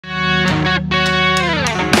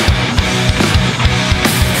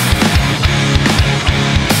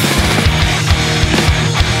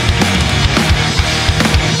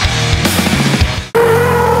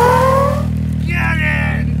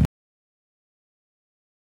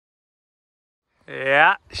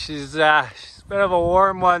Yeah, she's a bit of a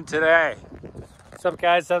warm one today. What's up,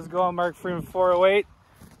 guys? How's it going? Mark Freeman 408.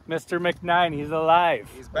 Mr. McNine, he's alive.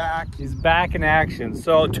 He's back. He's back in action.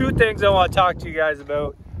 So 2 things I want to talk to you guys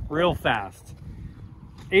about real fast.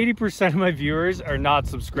 80% of my viewers are not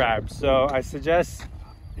subscribed, so I suggest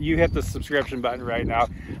you hit the subscription button right now.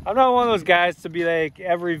 I'm not one of those guys to be like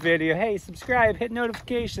every video, hey, subscribe, hit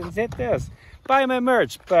notifications, hit this, buy my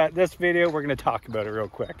merch. But this video, we're going to talk about it real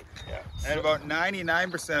quick. Yeah. And about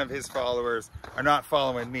 99% of his followers are not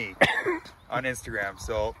following me on Instagram.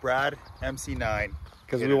 So Brad, MC9.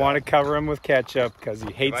 Because we want to cover him with ketchup because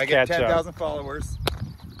he hates ketchup. If I get 10,000 followers,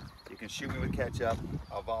 you can shoot me with ketchup.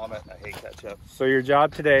 I'll vomit. I hate ketchup. So your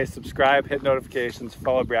job today, subscribe, hit notifications,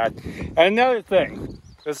 follow Brad. And another thing,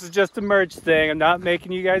 this is just a merch thing. I'm not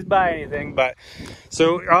making you guys buy anything, but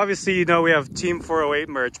so obviously, you know, we have Team 408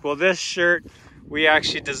 merch. Well, this shirt we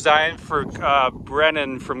actually designed for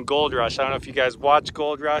Brennan from Gold Rush. I don't know if you guys watch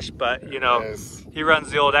Gold Rush, but you know, he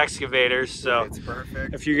runs the old excavators. So it's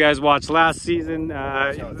perfect. If you guys watched last season,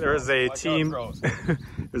 there was a team.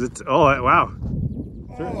 Oh, wow.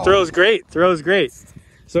 Throws great. Throws great.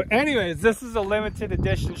 So anyways, this is a limited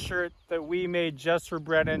edition shirt that we made just for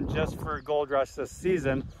Brennan, just for Gold Rush this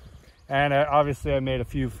season. And obviously I made a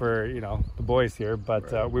few for, you know, the boys here,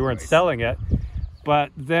 but we weren't selling it.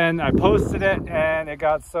 But then I posted it and it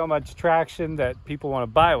got so much traction that people want to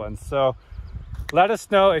buy one. So let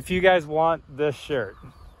us know if you guys want this shirt.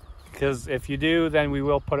 Because if you do, then we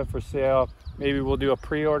will put it for sale. Maybe we'll do a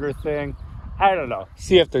pre-order thing. I don't know.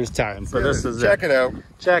 See if there's time. But this is Check it out.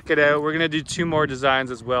 Check it out. We're going to do 2 more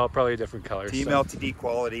designs as well. Probably different colors. Team LTD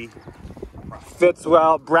quality. Fits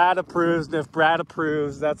well. Brad approves. And if Brad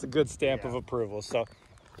approves, that's a good stamp of approval. So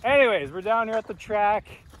anyways, we're down here at the track.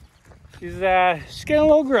 She's getting a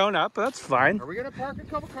little grown up, but that's fine. Are we gonna park a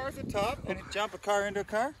couple cars at top and jump a car into a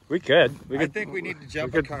car? We could. I think we need to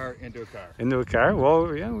jump a car into a car. Into a car?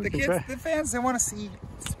 Well, yeah, we can try. The fans, they want to see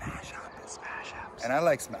smash ups. And I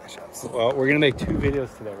like smash ups. Well, we're gonna make 2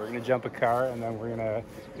 videos today. We're gonna jump a car, and then we're gonna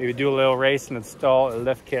maybe do a little race and install a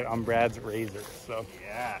lift kit on Brad's Razor. So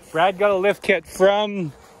yes. Brad got a lift kit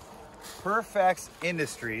from Perfex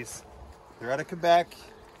Industries. They're out of Quebec.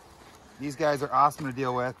 These guys are awesome to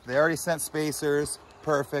deal with. They already sent spacers,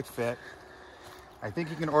 perfect fit. I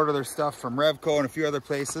think you can order their stuff from Revco and a few other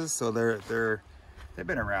places, so they've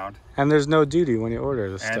been around. And there's no duty when you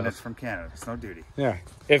order this stuff. And it's from Canada. It's no duty. Yeah,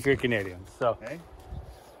 if you're Canadian. So. Okay.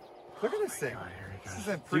 Look at this thing. This is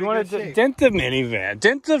in pretty Do you want good to shape. dent the minivan?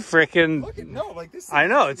 Dent the frickin'. Look at like this. I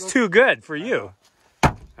know it's too good for you.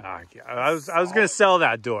 I was gonna sell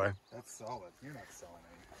that door. That's solid. You're not selling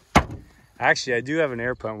anything. Actually, I do have an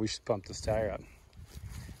air pump. We should pump this tire up.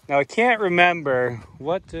 Now, I can't remember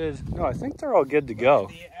what did... No, I think they're all good to go.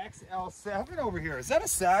 The XL7 over here. Is that a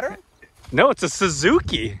Saturn? No, it's a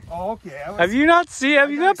Suzuki. Oh, okay. Have you not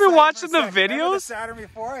been watching the videos? Remember the Saturn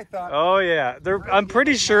before? I thought... Oh, yeah. I'm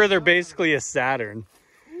pretty sure they're basically a Saturn.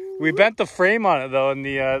 We bent the frame on it, though, and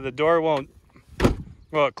the door won't...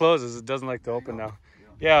 Well, it closes. It doesn't like to open now.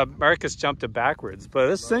 Yeah, Marcus jumped it backwards. But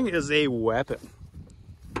this thing is a weapon.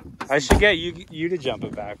 I should get you to jump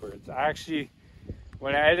it backwards. I actually,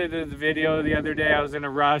 when I edited the video the other day, I was in a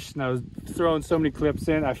rush and I was throwing so many clips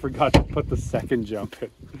in, I forgot to put the second jump in.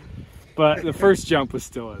 But the first jump was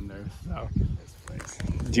still in there. So,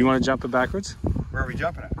 do you want to jump it backwards? Where are we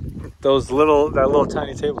jumping at? That little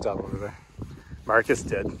tiny tabletop over there. Marcus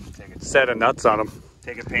did. Set of nuts on him.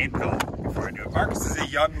 Take a pain pill before I do it. Marcus is a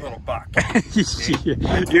young little buck.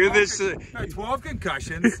 You're this. 12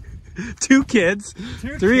 concussions. 2 kids,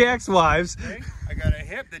 3 ex-wives. Okay? I got a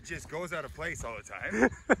hip that just goes out of place all the time.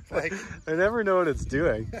 Like I never know what it's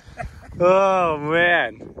doing. Oh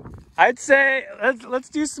man, I'd say let's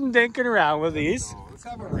do some dinking around with these. Let's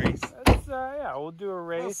have a race. Yeah, we'll do a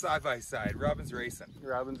race. Side by side. Robin's racing.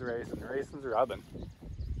 Robin's Robin.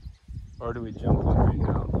 Or do we jump one right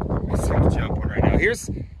now? Let's take a jump one right now.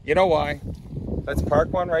 You know why? Let's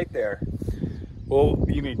park one right there. Well,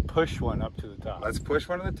 you mean push one up to the top? Let's push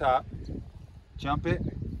one to the top, jump it,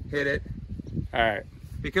 hit it. All right.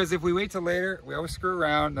 Because if we wait till later, we always screw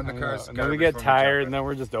around, then the car's and then we get tired, and then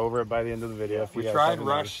we're just over it by the end of the video. If we tried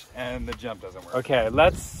rush, and the jump doesn't work. Okay,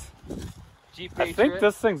 let's... I think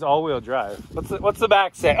this thing's all-wheel drive. What's the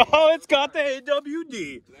back say? Oh, it's got the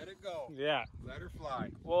AWD. Let it go. Yeah. Let her fly.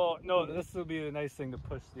 Well, no, this will be the nice thing to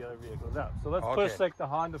push the other vehicles out. So let's push like the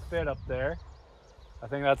Honda Fit up there. I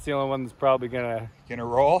think that's the only one that's probably gonna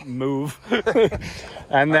roll, move.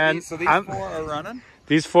 And then so these 4 are running.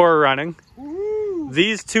 These 4 are running. Woo.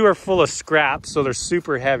 These 2 are full of scrap, so they're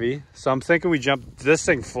super heavy. So I'm thinking we jump. This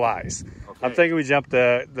thing flies. Okay. I'm thinking we jump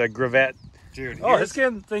the Gravette Dude. Oh, this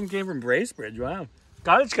thing came from Bracebridge. Wow.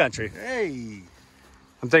 Cottage country. Hey.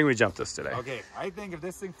 I'm thinking we jumped this today. Okay, I think if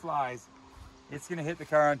this thing flies, it's gonna hit the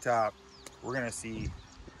car on top. We're gonna see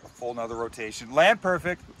a full another rotation. Land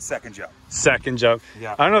perfect, second jump. Second jump.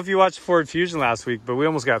 Yeah. I don't know if you watched Ford Fusion last week, but we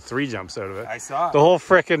almost got 3 jumps out of it. I saw it. The whole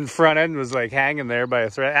frickin' front end was like hanging there by a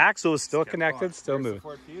thread. Axle was still connected, still Where's the moving.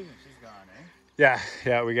 Ford Fusion? She's gone, eh?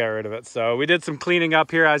 Yeah, we got rid of it. So we did some cleaning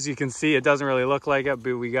up here. As you can see, it doesn't really look like it,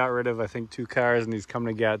 but we got rid of, I think, 2 cars, and he's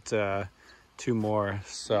coming to get 2 more.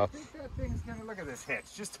 So I think that thing's gonna look at this hitch.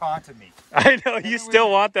 Just taunted me. I know you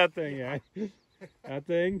still want that thing, yeah. That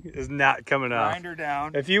thing is not coming off. Grind her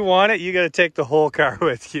down. If you want it, you got to take the whole car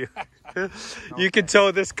with you. You can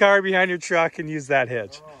tow this car behind your truck and use that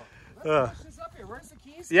hitch. Let's push this up here. Where's the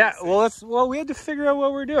keys? Yeah, well, we had to figure out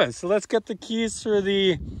what we're doing. So let's get the keys for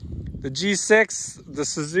the G6, the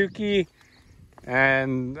Suzuki,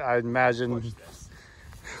 and I imagine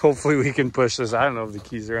hopefully we can push this. I don't know if the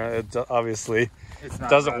keys are on it. Obviously, it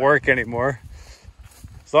doesn't work anymore.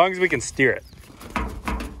 As long as we can steer it.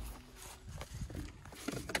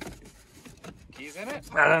 Keys in it?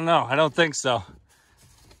 I don't know. I don't think so.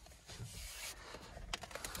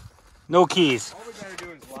 No keys. All we gotta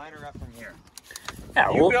do is line her up from here.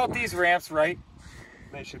 Yeah, You built these ramps right.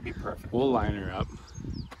 They should be perfect. We'll line her up.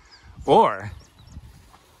 Or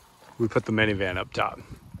we put the minivan up top.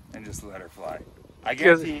 And just let her fly. I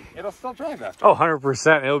guarantee it'll still drive after. Oh,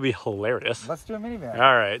 100%. It'll be hilarious. Let's do a minivan.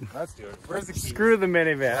 All right. Let's do it. Where's the keys? Screw the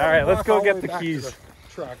minivan. All right, let's go get the keys.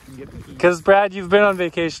 Truck and get the keys. Because, Brad, you've been on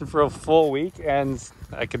vacation for a full week, and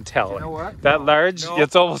I can tell. You know what? That large,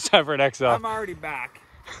 it's almost time for an XL. I'm already back.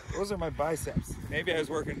 Those are my biceps. Maybe I was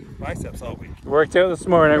working biceps all week. Worked out this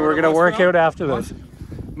morning. We're going to work out after this.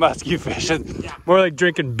 Muskie fishing. Yeah. More like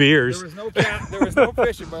drinking beers. There was no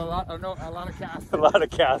fishing, but a lot of casting. A lot of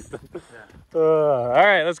casting. Yeah. All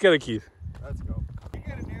right, let's get the keys. Let's go. We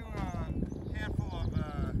got a new handful of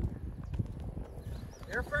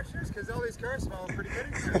air fresheners because all these cars smell pretty good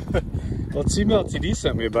in here. Well, Team LTD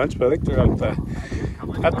sent me a bunch, but I think they're at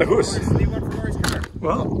the house. Leave one for Rory's car.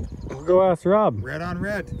 Well, we'll go ask Rob. Red on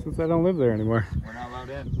red. Since I don't live there anymore. We're not allowed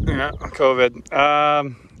in. Yeah, COVID.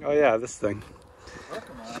 Oh yeah, this thing.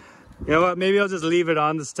 You know what? Maybe I'll just leave it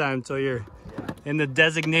on this time until you're in the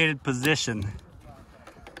designated position.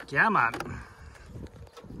 Come on.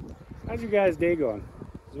 How's your guys' day going?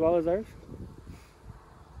 As well as ours?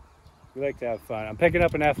 We like to have fun. I'm picking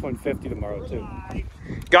up an F-150 tomorrow too.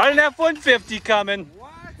 Got an F-150 coming.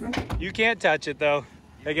 What? You can't touch it though.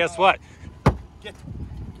 Hey, guess what? Get.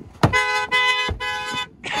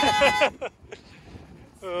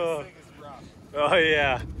 Oh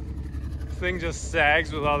yeah. Thing just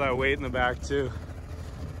sags with all that weight in the back too.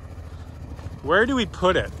 Where do we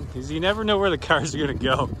put it? Because you never know where the cars are gonna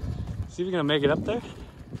go. See if we're gonna make it up there.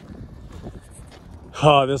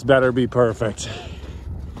 Oh, this better be perfect.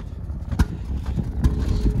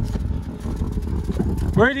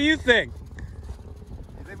 Where do you think?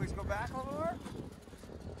 You think we should go back a little more?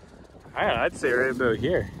 I don't know, I'd say right about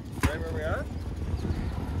here. Right where we are?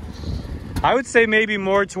 I would say maybe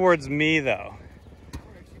more towards me though.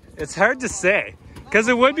 It's hard to say, because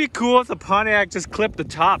it would be cool if the Pontiac just clipped the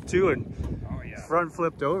top too and front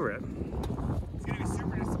flipped over it. It's gonna be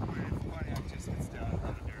super disappointing if the Pontiac just gets down on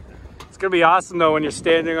the dirt there. It's gonna be awesome though when you're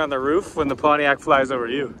standing on the roof when the Pontiac flies over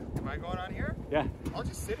you. Am I going on here? Yeah. I'll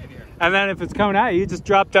just sit in here. And then if it's coming at you, just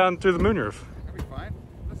drop down through the moonroof. That'll be fine.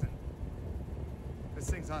 Listen, this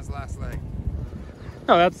thing's on its last leg.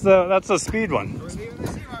 No, that's a speed one. So we're leaving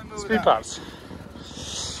this here, I'm moving Speed out.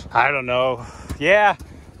 pops. I don't know. Yeah.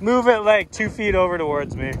 Move it like 2 feet over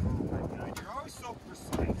towards me. You're always so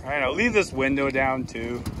precise. I know. Leave this window down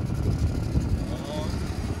too.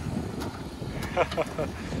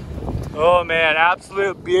 Oh man,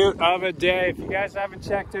 absolute beaut of a day. If you guys haven't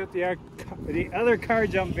checked out the other car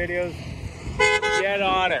jump videos, get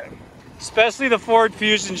on it. Especially the Ford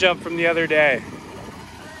Fusion jump from the other day.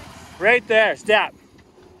 Right there, stop.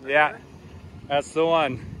 Yeah, that's the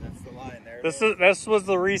one. That's the line there. This was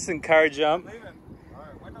the recent car jump.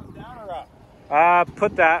 Windows down or up?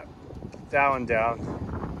 Put that one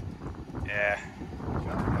down. Yeah.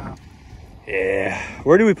 Yeah.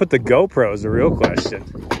 Where do we put the GoPro is the real question.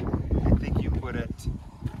 I think you put it.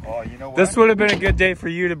 Oh, you know what? This would have been a good day for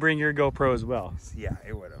you to bring your GoPro as well. Yeah,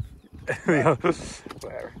 it would have.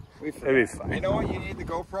 Whatever. It'd be fine. You know what you need the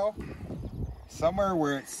GoPro? Somewhere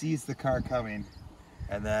where it sees the car coming,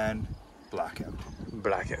 and then blackout.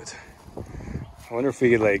 Blackout. I wonder if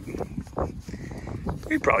we could like.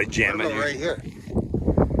 We'd probably jam it right here.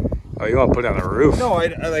 Oh, you want to put it on the roof? No, I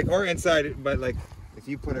like or inside it, but like if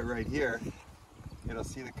you put it right here, it'll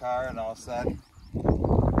see the car and all of a sudden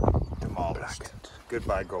demolish.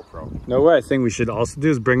 goodbye GoPro. No, what I think we should also do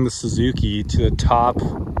is bring the Suzuki to the top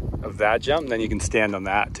of that jump, and then you can stand on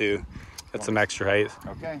that too. That's some extra height.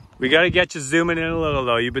 Okay. We got to get you zooming in a little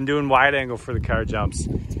though. You've been doing wide angle for the car jumps.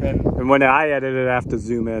 It's been... And when I edit it, I have to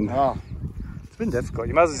zoom in. Oh. It's been difficult.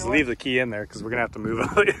 You might as well just leave the key in there because we're going to have to move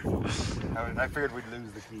out. I figured we'd lose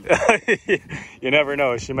the key. You never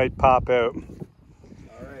know. She might pop out. All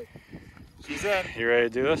right. She's in. You ready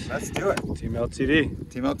to do this? Let's do it. Team LTD.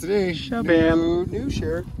 Team LTD. Shabam. New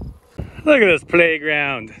shirt. Look at this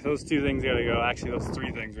playground. Those 2 things got to go. Actually, those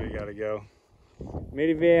 3 things we got to go.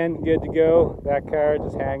 Minivan, good to go. That car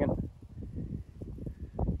just hanging.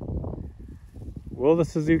 Will the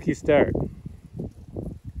Suzuki start?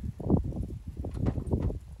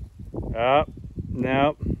 Oh,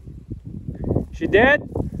 no. She dead?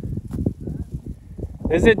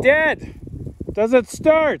 Is it dead? Does it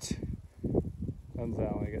start? Doesn't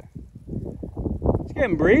sound like it. It's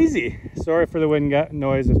getting breezy. Sorry for the wind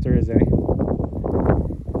noise if there is any.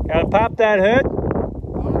 Gotta pop that hood.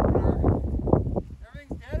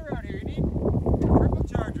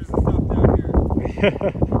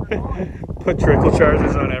 Put trickle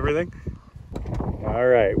chargers on everything. All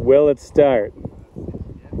right, will it start?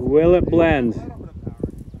 Will it blend?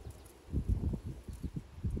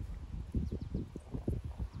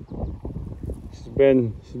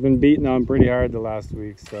 She's been beating on pretty hard the last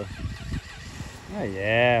week, so. Oh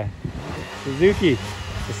yeah, Suzuki,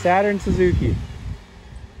 the Saturn Suzuki.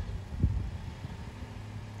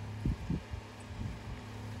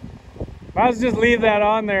 Might as well just leave that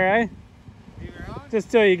on there, eh? Just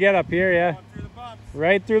till you get up here, yeah. Through the bumps.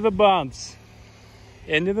 Right through the bumps.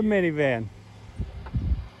 Into the minivan.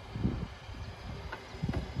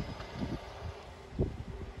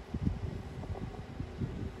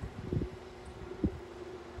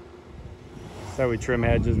 That's how we trim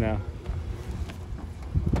hedges now.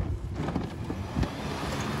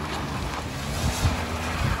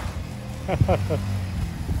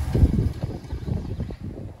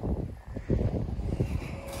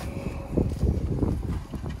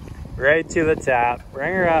 Right to the top.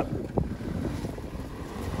 Bring her up.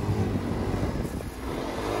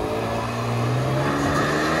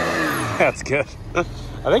 That's good. I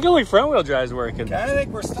think only front wheel drive is working. I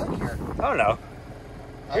think we're stuck here. I don't know.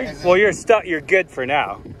 Well, you're stuck. You're good for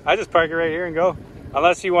now. I just park it right here and go.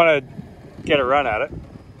 Unless you want to get a run at it.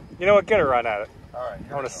 You know what? Get a run at it. All right.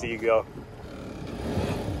 I want to see you go.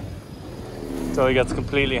 Until he gets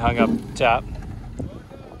completely hung up top.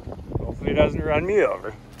 Hopefully he doesn't run me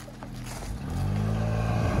over.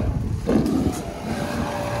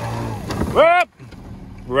 Whoop!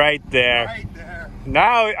 Right there. Right there.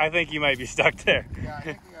 Now I think you might be stuck there. Yeah, I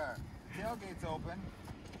think we are. Tailgate's open.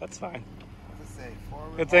 That's fine. Let's say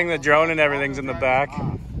forward. Good thing the drone and everything's in the back.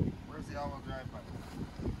 Where's the all-wheel drive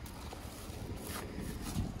button?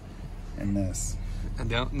 And this. I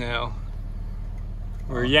don't know.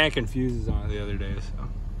 We were yanking fuses on it the other day, so.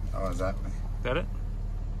 Oh, is that? Is that it?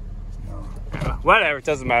 No. Yeah, whatever, it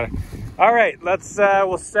doesn't matter. All right, let's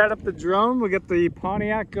we'll set up the drone. We'll get the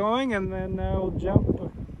Pontiac going, and then we'll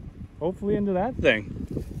jump, hopefully, into that thing.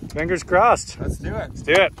 Fingers crossed. Let's do it. Let's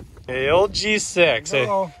do it. Hey, old G6. I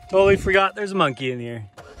totally forgot there's a monkey in here.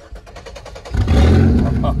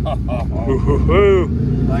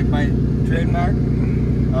 Like my trademark.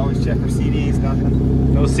 Always check for CDs.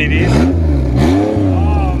 Nothing. No CDs.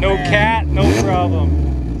 Oh, no man. cat. No problem.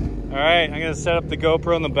 All right, I'm gonna set up the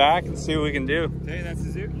GoPro in the back and see what we can do. Hey, that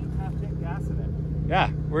Suzuki has gas in it. Yeah,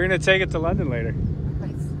 we're gonna take it to London later.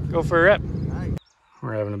 Nice. Go for a rip. Nice.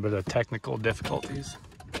 We're having a bit of technical difficulties.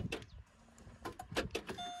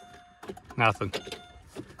 Nothing.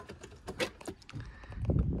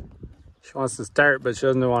 She wants to start, but she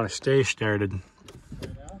doesn't want to stay started.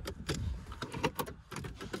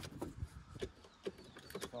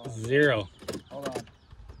 Zero. Hold on.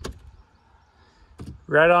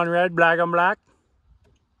 Red on red, black on black.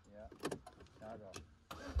 Yeah. Now go.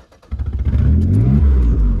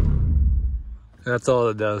 That's all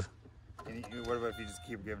it does. What about if you just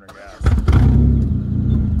keep giving her gas?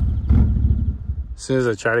 As soon as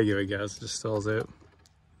I try to give it gas, it just stalls out.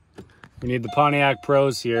 We need the Pontiac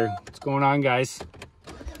pros here. What's going on, guys?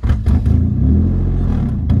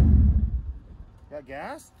 Got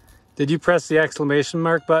gas? Did you press the exclamation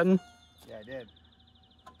mark button? Yeah, I did.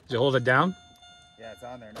 Did you hold it down? Yeah, it's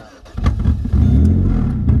on there now.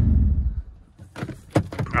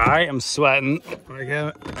 I am sweating like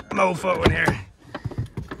a mofo in here.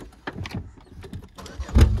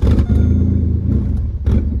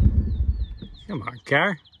 Come on,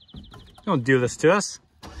 car. Don't do this to us.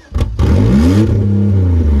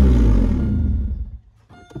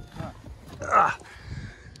 Ah.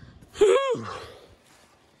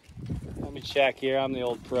 me check here. I'm the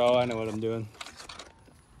old pro. I know what I'm doing.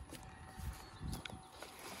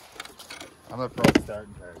 I'm a pro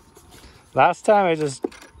starting cars. Last time I just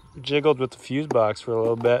jiggled with the fuse box for a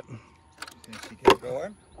little bit. Think she kept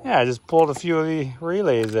going? Yeah, I just pulled a few of the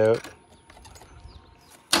relays out.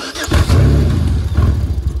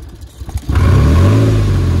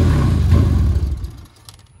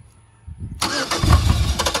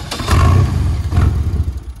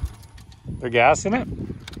 They're gassing it?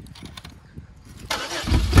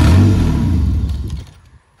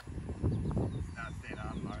 Not staying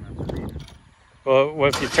on long enough to read it. Well,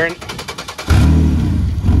 what if you turn... It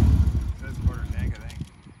says quarter tank, I think.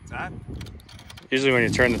 What's that? Usually when you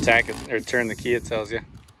turn the tank, or turn the key, it tells you.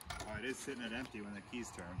 Oh, it is sitting at empty when the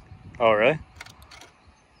keys turn. Oh, really?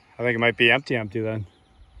 I think it might be empty then.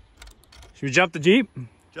 Should we jump the Jeep?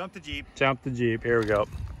 Jump the Jeep. Jump the Jeep. Here we go.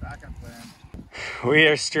 Back on plan. We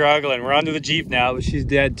are struggling. We're onto the Jeep now, but she's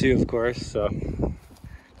dead too, of course, so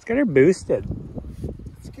let's get her boosted.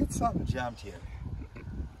 Let's get something jumped here.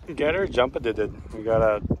 Get her jumped. We got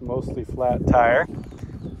a mostly flat tire.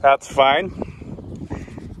 That's fine.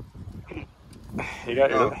 You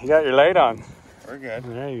got your light on. We're good.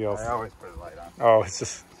 There you go. I always put the light on. Oh, it's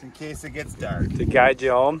just in case it gets dark. to guide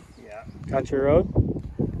you home. Yeah. Country road.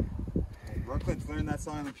 Brooklyn's learned that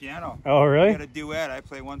song on the piano. Oh, really? We got a duet. I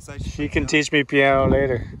play one side. She can teach me piano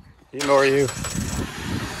later. Nor you.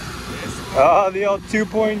 Oh, the old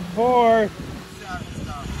 2.4.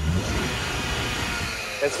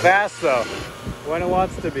 It's fast though, when it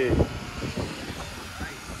wants to be.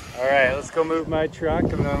 All right, let's go move my truck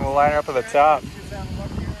and then we'll line her up at the top.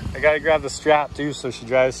 I gotta grab the strap too so she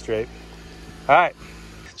drives straight. All right,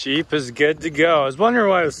 Jeep is good to go. I was wondering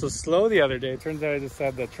why it was so slow the other day. It turns out I just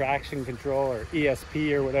had the traction control or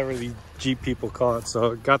ESP or whatever these Jeep people call it.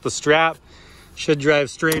 So got the strap, should drive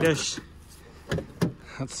straightish.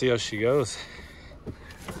 Let's see how she goes.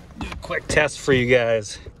 Do a quick test for you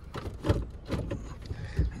guys.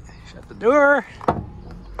 Shut the door,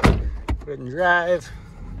 put it in drive.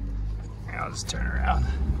 I'll just turn around.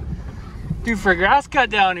 Due for a grass cut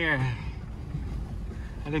down here.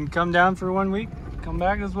 I didn't come down for 1 week. Come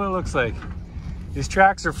back, that's what it looks like. These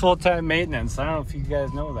tracks are full-time maintenance. I don't know if you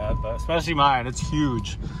guys know that, but especially mine, it's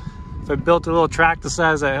huge. If I built a little track the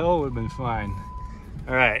size of that hill, it would have been fine.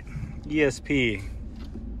 All right, ESP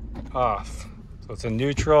off. So it's a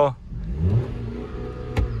neutral.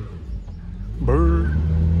 Brr.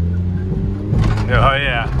 Oh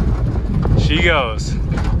yeah, she goes.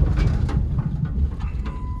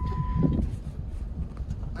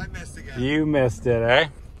 I missed again. You missed it, eh?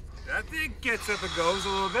 That thing gets up and goes a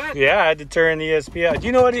little bit. Yeah, I had to turn ESP out. Do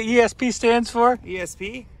you know what ESP stands for?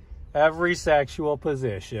 ESP? Every sexual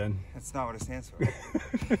position. That's not what it stands for.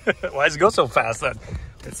 Why does it go so fast then?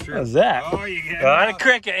 That's true. What's that? Oh, you get a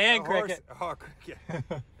cricket and cricket. Oh, cricket.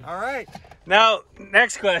 All right. Now,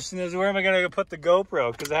 next question is where am I going to put the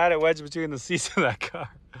GoPro? Because I had it wedged between the seats of that car.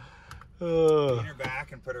 Lean her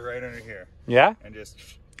back and put it right under here. Yeah? And just...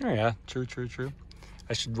 Oh, yeah. True.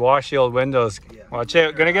 I should wash the old windows. Yeah. Watch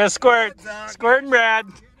out. Gonna get a squirt. Squirting Brad.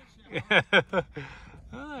 Oh, I got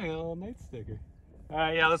a little night sticker. All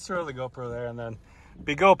right, yeah, let's throw the GoPro there and then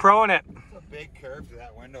be GoProing it. It's a big curve to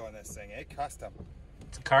that window on this thing, eh? Custom.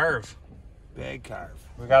 It's a carve. Big carve.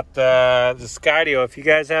 We got the Skydio. If you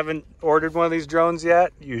guys haven't ordered one of these drones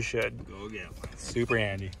yet, you should. Go get one. It's super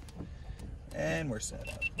handy. And we're set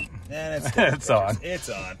up. And it's It's on. It's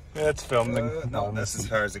on. It's filming. No, that's as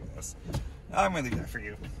far as it goes. I'm gonna leave that for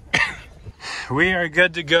you. We are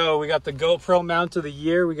good to go. We got the GoPro mount of the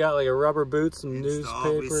year. We got like a rubber boot, some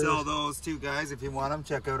Installed. newspapers. We sell those too, guys. If you want them,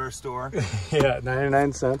 check out our store. Yeah,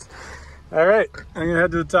 99 cents. All right, I'm gonna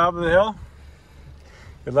head to the top of the hill.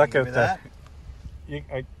 Good luck out there.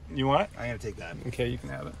 You want it? I'm gonna take that. Okay, you can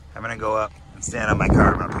have it. I'm gonna go up and stand on my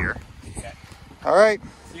car up here. Okay. All right.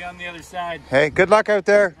 See you on the other side. Hey, good luck out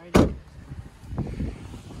there.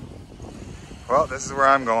 Well, this is where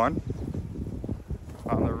I'm going.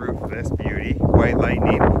 On the roof of this beauty, White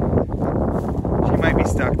Lightning. She might be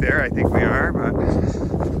stuck there, I think we are, but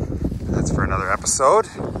that's for another episode.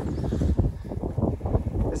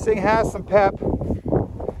 This thing has some pep.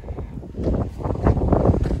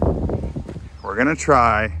 We're gonna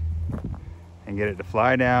try and get it to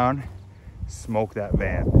fly down, smoke that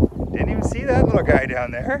van. Didn't even see that little guy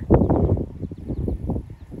down there.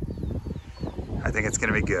 I think it's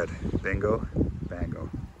gonna be good. Bingo, bango.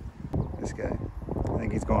 This guy. I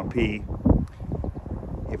think he's going pee.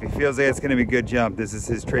 If he feels like it's going to be a good jump, this is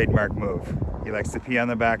his trademark move. He likes to pee on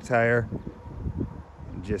the back tire.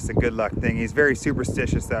 Just a good luck thing. He's very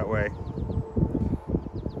superstitious that way.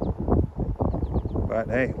 But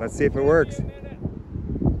hey, let's see if it works.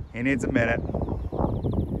 He needs a minute.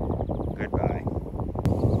 Goodbye.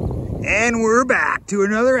 And we're back to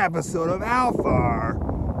another episode of How Far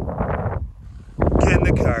Can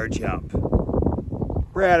the Car Jump?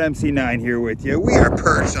 Brad MC9 here with you. We are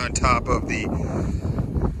perched on top of the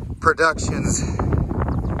Productions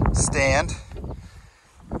stand.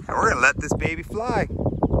 And we're gonna let this baby fly.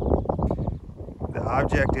 The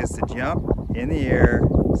object is to jump in the air,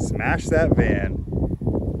 smash that van,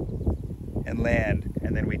 and land,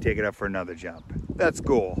 and then we take it up for another jump. That's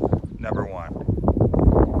goal number one.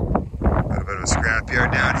 Got a bit of a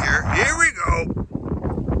scrapyard down here. Here we go.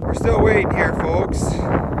 We're still waiting here, folks. Just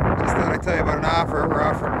thought I'd tell you about an offer. We're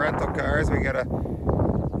offering rental cars. We got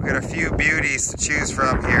a few beauties to choose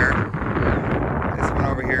from here. This one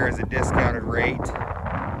over here is a discounted rate.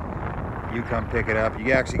 You come pick it up.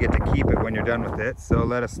 You actually get to keep it when you're done with it, so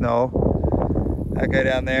let us know. That guy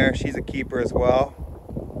down there, she's a keeper as well.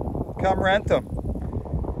 Come rent them.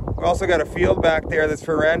 We also got a field back there that's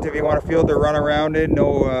for rent if you want a field to run around in.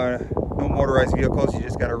 No motorized vehicles, you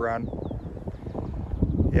just gotta run.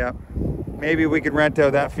 Yeah, maybe we could rent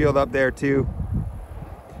out that field up there too.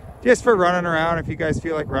 Just for running around, if you guys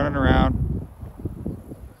feel like running around.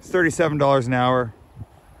 It's $37 an hour.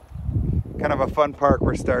 Kind of a fun park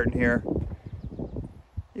we're starting here.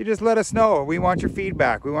 You just let us know. We want your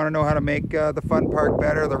feedback. We want to know how to make the fun park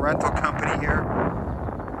better. The rental company here,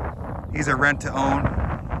 these are rent to own.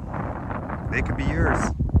 They could be yours.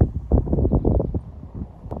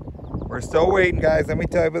 We're still waiting, guys. Let me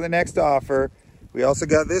tell you about the next offer. We also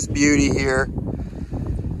got this beauty here.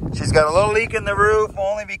 She's got a little leak in the roof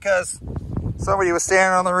only because somebody was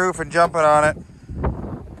standing on the roof and jumping on it.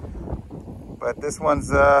 But this one's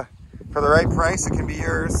for the right price, it can be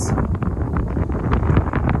yours.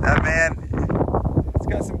 That van, it's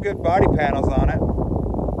got some good body panels on it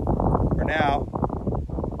for now.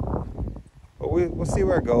 But we'll see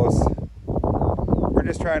where it goes. We're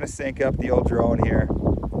just trying to sync up the old drone here.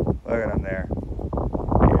 Look at him there.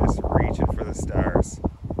 He's just reaching for the stars.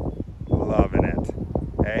 Loving it.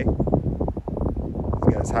 Hey?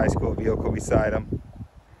 He's got his high school vehicle beside him.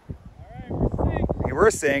 Alright, We're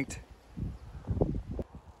synced.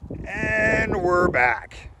 And we're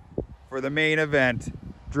back for the main event.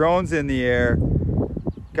 Drone's in the air,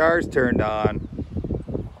 car's turned on.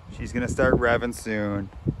 She's gonna start revving soon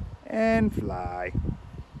and fly.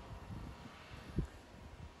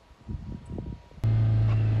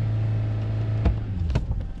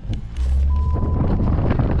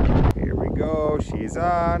 Here we go, she's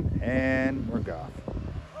on, and we're off.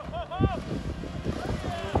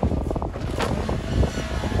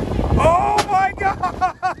 Oh my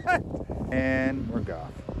God! And we're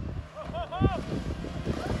off.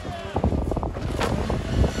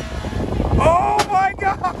 Oh my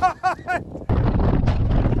God!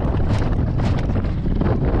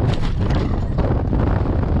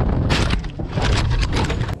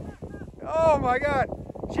 Oh my God!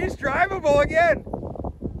 She's drivable again!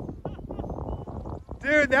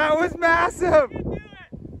 Dude, that was massive! I knew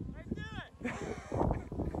it!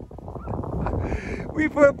 We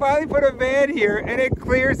finally put a van here and it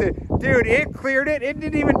clears it. Dude, it cleared it. It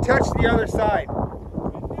didn't even touch the other side. I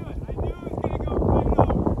knew it was gonna go right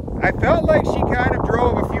over. I felt like she kind of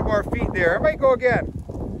drove a few more feet there. I might go again.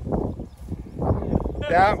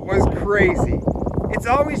 That was crazy. It's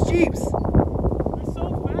always Jeeps. They're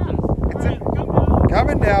so fast. It's Alright, come down.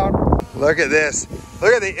 coming down. Look at this.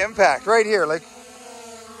 Look at the impact right here. Like,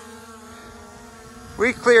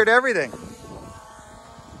 we cleared everything.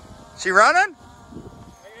 She running? I'm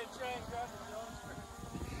gonna try and grab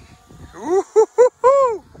the drone.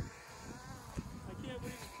 Ooh-hoo-hoo-hoo. I can't believe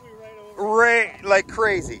it flew right over. Right, like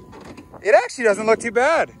crazy. It actually doesn't look too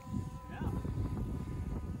bad. Yeah.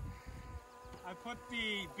 I put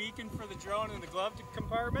the beacon for the drone in the glove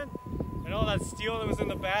compartment, and all that steel that was in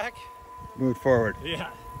the back. Move forward. Yeah.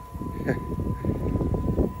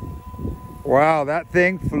 Wow, that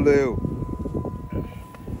thing flew.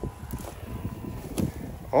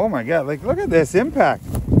 Oh my God, like look at this impact.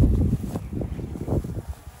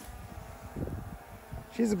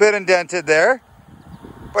 She's a bit indented there,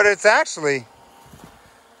 but it's actually,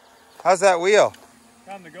 how's that wheel?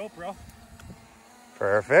 On the GoPro.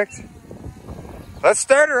 Perfect. Let's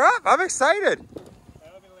start her up. I'm excited. I'll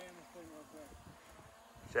be laying this thing real quick.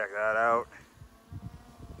 Check that out.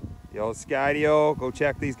 The old Skydio. Go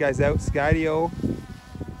check these guys out. Skydio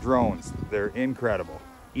drones. They're incredible.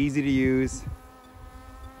 Easy to use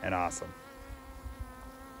and awesome.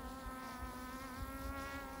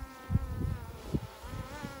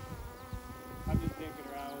 I'm just dinking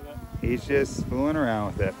around with it. He's just fooling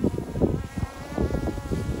around with it.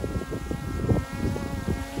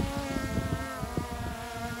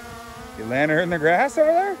 Landing her in the grass over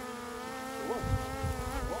there?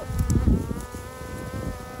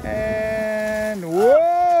 And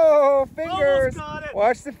whoa, fingers. Got it.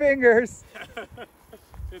 Watch the fingers.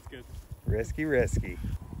 It's good. Risky, risky.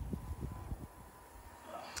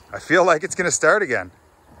 I feel like it's gonna start again.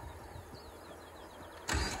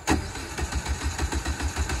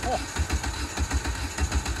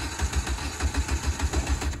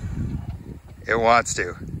 It wants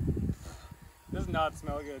to. Does not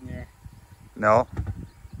smell good in here. No.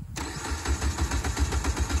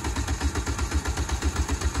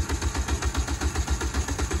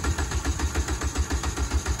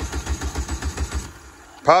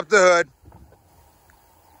 Pop the hood.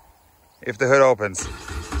 If the hood opens.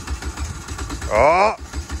 Oh.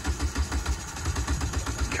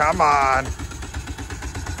 Come on.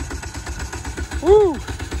 Woo.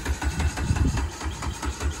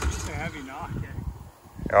 It's a heavy knock.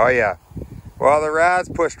 Oh yeah. Well, the rad's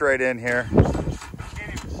pushed right in here.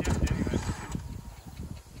 Can't even shift anyway.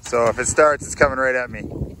 So if it starts, it's coming right at me.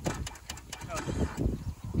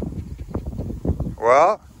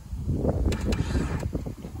 Well,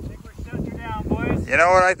 you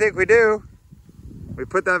know what I think we do? We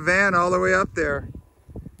put that van all the way up there.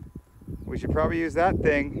 We should probably use that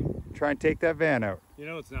thing, try and take that van out. You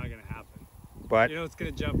know it's not gonna happen. But you know it's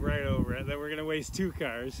gonna jump right over it, then we're gonna waste 2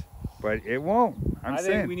 cars. But it won't. I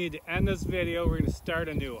think we need to end this video. We're gonna start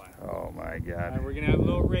a new one. Oh my God. And we're gonna have a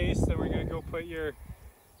little race, then we're gonna go put your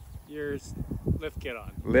lift kit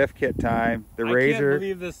on. Lift kit time. The Razor. I can't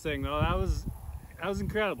believe this thing though. That was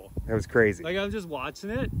incredible. That was crazy. Like I'm just watching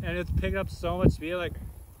it and it's picking up so much speed. Like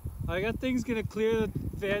that thing's gonna clear the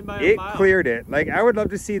van by a mile. It cleared it. Like I would love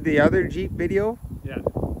to see the other Jeep video. Yeah.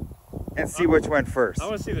 And see which went first. I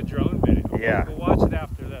want to see the drone video. Yeah. We'll watch it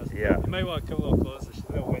after this. Yeah. You might want to come a little closer. She's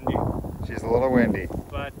a little windy. She's a little windy.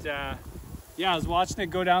 But yeah, I was watching it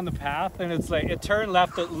go down the path and it's like it turned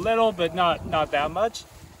left a little, but not that much.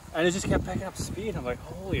 And it just kept picking up speed. I'm like,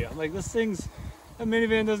 holy, I'm like, this thing's, that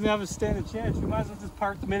minivan doesn't have a standing chance. We might as well just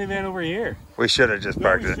park the minivan over here. We should have just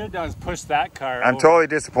parked it. What we should have done is push that car I'm over. totally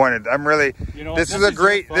disappointed. I'm really, you know, this is a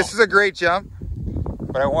great jump,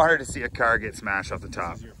 but I wanted to see a car get smashed off the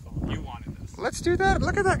top. This is your fault. You wanted this. Let's do that.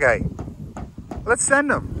 Look at that guy. Let's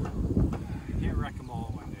send him. You can't wreck them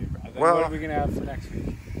all one day, bro. Well, what are we going to have for next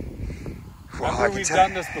week? Well, we've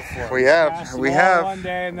done this before. We have. One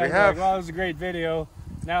day and then like, well, it was a great video.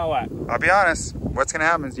 Now what? I'll be honest. What's going to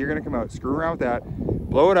happen is you're going to come out, screw around with that,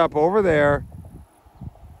 blow it up over there,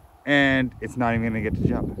 and it's not even going to get to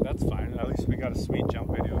jump. That's fine. At least we got a sweet jump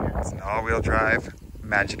video here. It's an all-wheel drive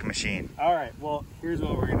magic machine. All right. Well, here's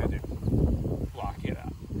what we're going to do. Lock it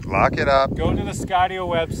up. Lock it up. Go to the Skydio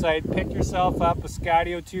website. Pick yourself up a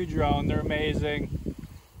Skydio 2 drone. They're amazing.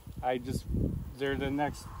 They're the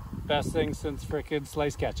next best thing since frickin'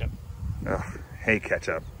 sliced ketchup. Oh, hey,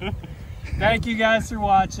 ketchup. Thank you guys for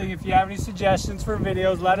watching. If you have any suggestions for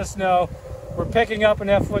videos, let us know. We're picking up an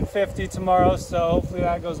F-150 tomorrow, so hopefully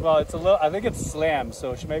that goes well. It's a little, I think it's slammed,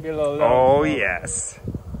 so it should maybe a little low. Oh, yes.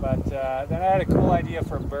 But then I had a cool idea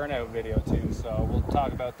for a burnout video too, so we'll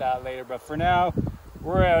talk about that later. But for now,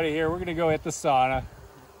 we're out of here. We're gonna go hit the sauna,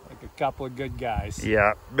 like a couple of good guys.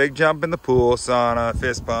 Yeah, big jump in the pool, sauna,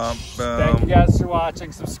 fist pump, boom. Thank you guys for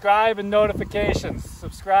watching. Subscribe and notifications.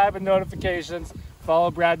 Subscribe and notifications. Follow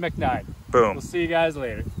Brad McKnight. Boom. We'll see you guys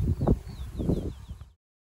later.